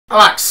I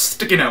like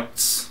sticky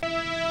notes.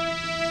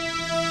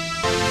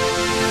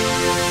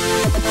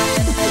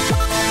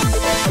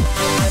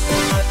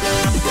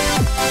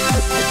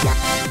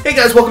 Hey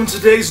guys, welcome to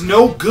today's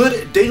No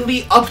Good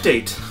Daily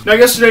Update. Now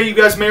yesterday you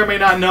guys may or may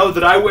not know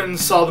that I went and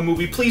saw the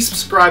movie Please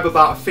Subscribe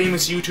about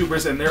famous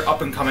YouTubers and their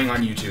up and coming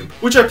on YouTube,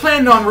 which I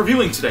planned on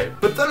reviewing today,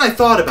 but then I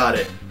thought about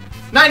it.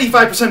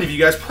 95% of you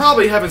guys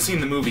probably haven't seen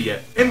the movie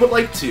yet, and would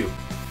like to.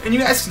 And you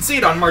guys can see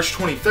it on March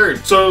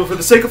 23rd. So for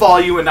the sake of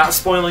all you and not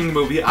spoiling the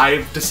movie,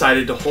 I've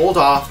decided to hold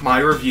off my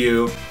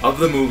review of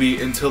the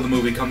movie until the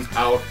movie comes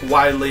out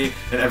widely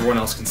and everyone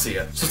else can see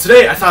it. So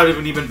today I thought of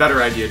an even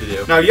better idea to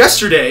do. Now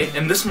yesterday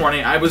and this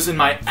morning I was in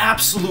my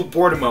absolute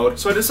boredom mode,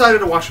 so I decided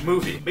to watch a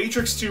movie.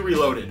 Matrix 2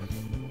 Reloaded.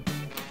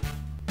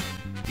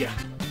 Yeah.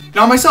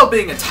 Now myself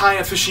being a tie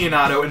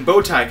aficionado and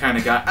bow tie kind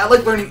of guy, I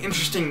like learning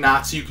interesting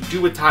knots you can do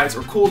with ties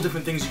or cool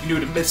different things you can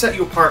do to set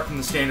you apart from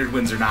the standard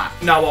Windsor knot.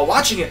 Now while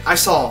watching it, I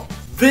saw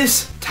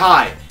this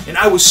tie, and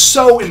I was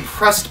so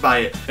impressed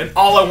by it, and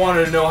all I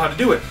wanted to know how to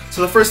do it.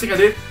 So the first thing I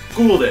did,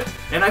 Googled it,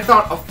 and I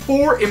found a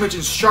 4-image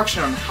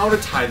instruction on how to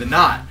tie the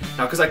knot.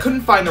 Now because I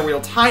couldn't find the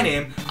real tie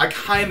name, I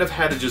kind of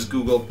had to just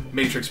Google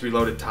Matrix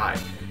Reloaded tie.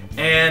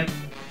 And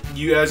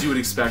as you would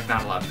expect,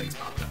 not a lot of things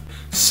popped up.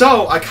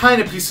 So I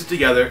kind of pieced it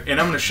together, and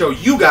I'm going to show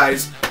you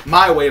guys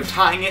my way of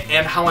tying it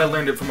and how I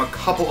learned it from a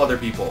couple other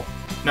people.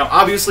 Now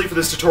obviously for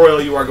this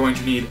tutorial you are going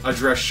to need a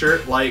dress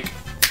shirt like...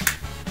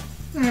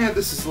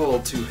 this is a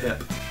little too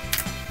hip.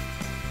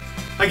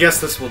 I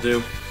guess this will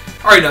do.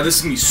 Alright, now this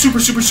is going to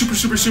be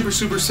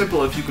super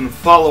simple if you can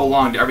follow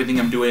along to everything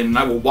I'm doing, and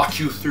I will walk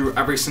you through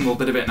every single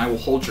bit of it, and I will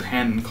hold your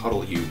hand and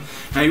cuddle you.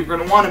 Now you're going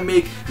to want to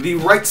make the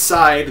right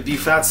side the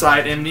fat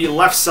side, and the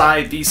left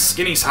side the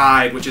skinny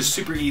side, which is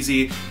super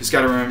easy. Just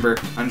got to remember,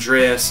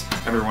 Andreas,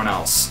 everyone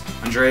else.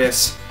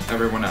 Andreas,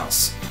 everyone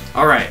else.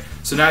 Alright,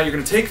 so now you're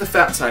going to take the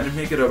fat side and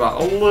make it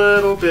about a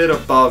little bit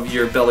above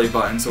your belly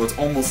button, so it's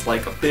almost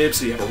like a bib,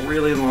 so you have a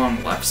really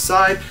long left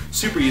side.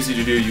 Super easy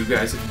to do, you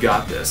guys have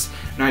got this.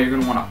 Now you're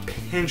going to want to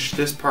pinch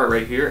this part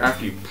right here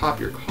after you pop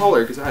your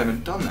collar, because I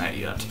haven't done that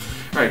yet.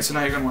 Alright, so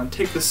now you're going to want to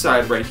take this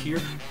side right here,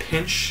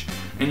 pinch,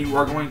 and you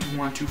are going to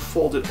want to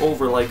fold it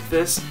over like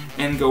this,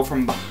 and go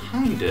from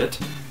behind it,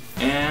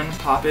 and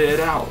pop it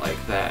out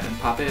like that, and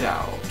pop it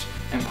out,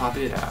 and pop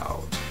it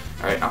out.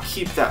 Alright, now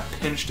keep that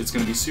pinched, it's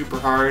going to be super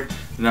hard.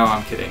 No,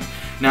 I'm kidding.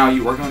 Now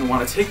you are going to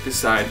want to take this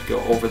side, go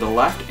over the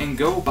left, and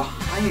go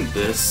behind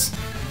this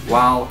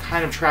while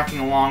kind of tracking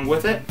along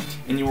with it.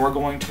 And you are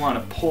going to want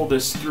to pull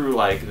this through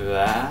like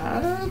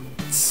that.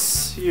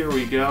 Here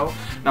we go.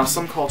 Now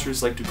some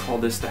cultures like to call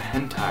this the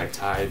hentai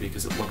tie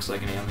because it looks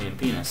like an alien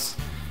penis.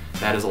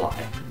 That is a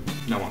lie.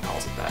 No one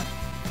calls it that.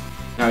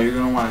 Now you're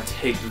going to want to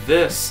take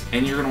this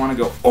and you're going to want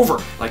to go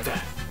over like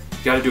that.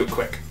 You got to do it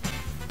quick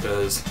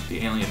because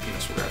the alien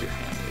penis will grab your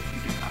hand if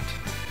you do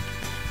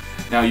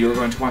not. Now you're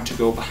going to want to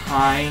go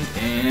behind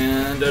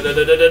and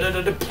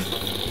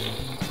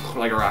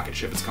like a rocket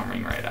ship, it's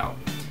coming right out.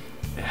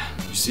 Yeah,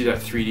 you see that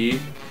 3D?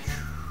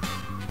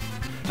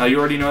 Now you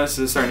already noticed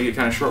this is starting to get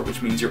kind of short,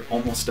 which means you're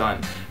almost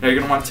done. Now you're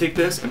going to want to take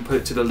this and put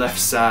it to the left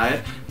side,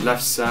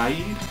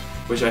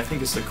 which I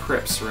think is the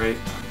crypts, right?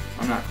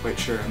 I'm not quite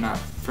sure, I'm not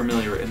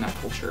familiar in that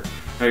culture.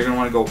 Now you're going to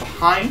want to go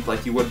behind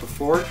like you would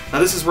before. Now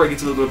this is where it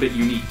gets a little bit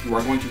unique. You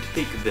are going to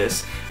take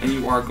this and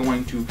you are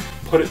going to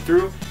put it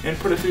through and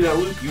put it through that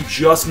loop you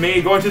just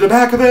made going through the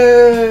back of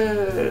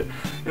it.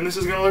 And this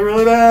is going to look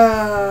really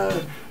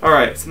bad.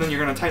 Alright, so then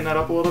you're going to tighten that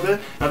up a little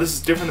bit. Now this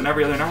is different than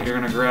every other knot. You're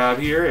going to grab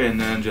here and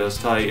then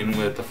just tighten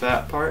with the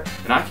fat part.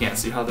 And I can't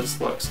see how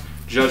this looks.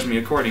 Judge me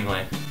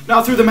accordingly.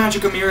 Now through the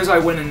magic of mirrors I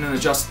went in and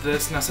adjusted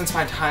this. Now since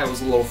my tie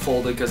was a little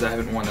folded because I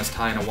haven't worn this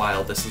tie in a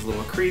while, this is a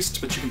little creased,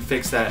 but you can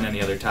fix that in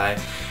any other tie.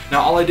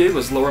 Now all I did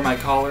was lower my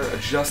collar,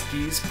 adjust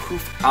these,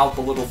 poof out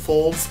the little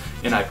folds,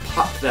 and I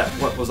popped that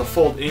what was a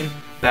fold in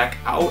back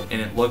out,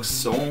 and it looks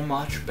so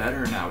much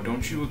better now.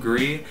 Don't you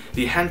agree?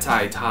 The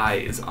hentai tie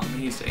is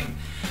amazing.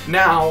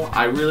 Now,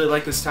 I really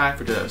like this tie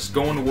for just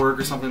going to work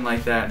or something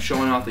like that, and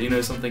showing off that you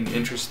know something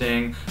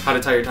interesting, how to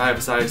tie your tie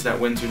besides that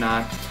Windsor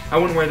knot. I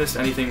wouldn't wear this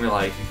to anything where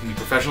like you can be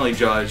professionally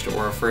judged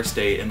or a first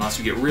date unless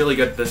you get really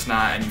good at this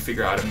knot and you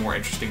figure out a more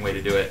interesting way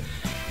to do it.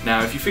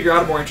 Now, if you figure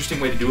out a more interesting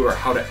way to do it or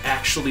how to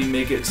actually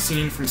make it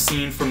scene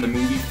from the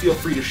movie, feel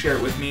free to share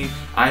it with me.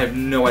 I have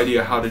no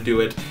idea how to do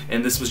it,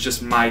 and this was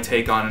just my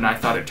take on it, and I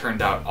thought it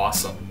turned out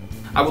awesome.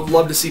 I would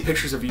love to see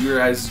pictures of you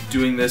guys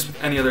doing this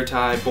with any other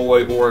tie,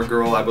 boy or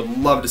girl. I would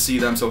love to see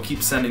them, so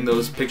keep sending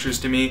those pictures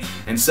to me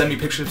and send me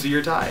pictures of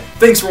your tie.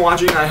 Thanks for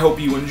watching. I hope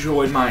you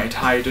enjoyed my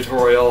tie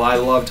tutorial. I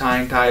love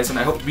tying ties, and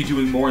I hope to be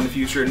doing more in the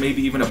future, and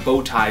maybe even a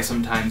bow tie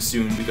sometime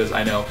soon, because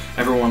I know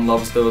everyone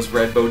loves those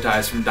red bow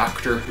ties from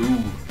Doctor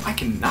Who. I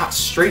cannot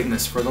straighten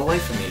this for the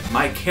life of me.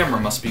 My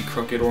camera must be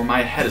crooked or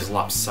my head is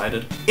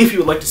lopsided. If you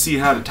would like to see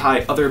how to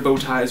tie other bow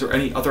ties or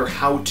any other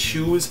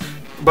how-tos,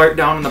 right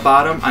down in the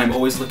bottom, I'm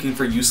always looking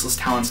for useless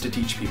talents to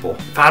teach people.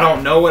 If I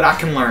don't know it, I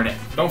can learn it.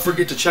 Don't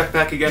forget to check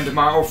back again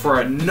tomorrow for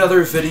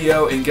another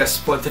video, and guess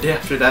what, the day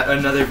after that,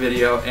 another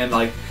video, and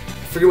like,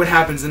 I forget what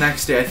happens the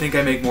next day. I think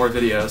I make more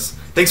videos.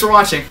 Thanks for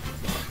watching.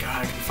 Oh, God.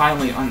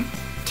 finally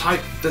untie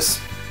this.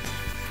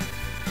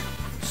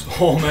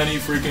 So many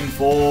freaking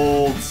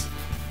folds.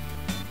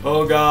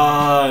 Oh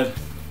god.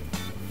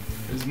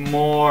 There's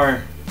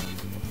more.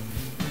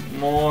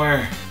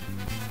 More.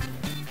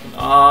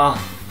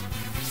 Ah.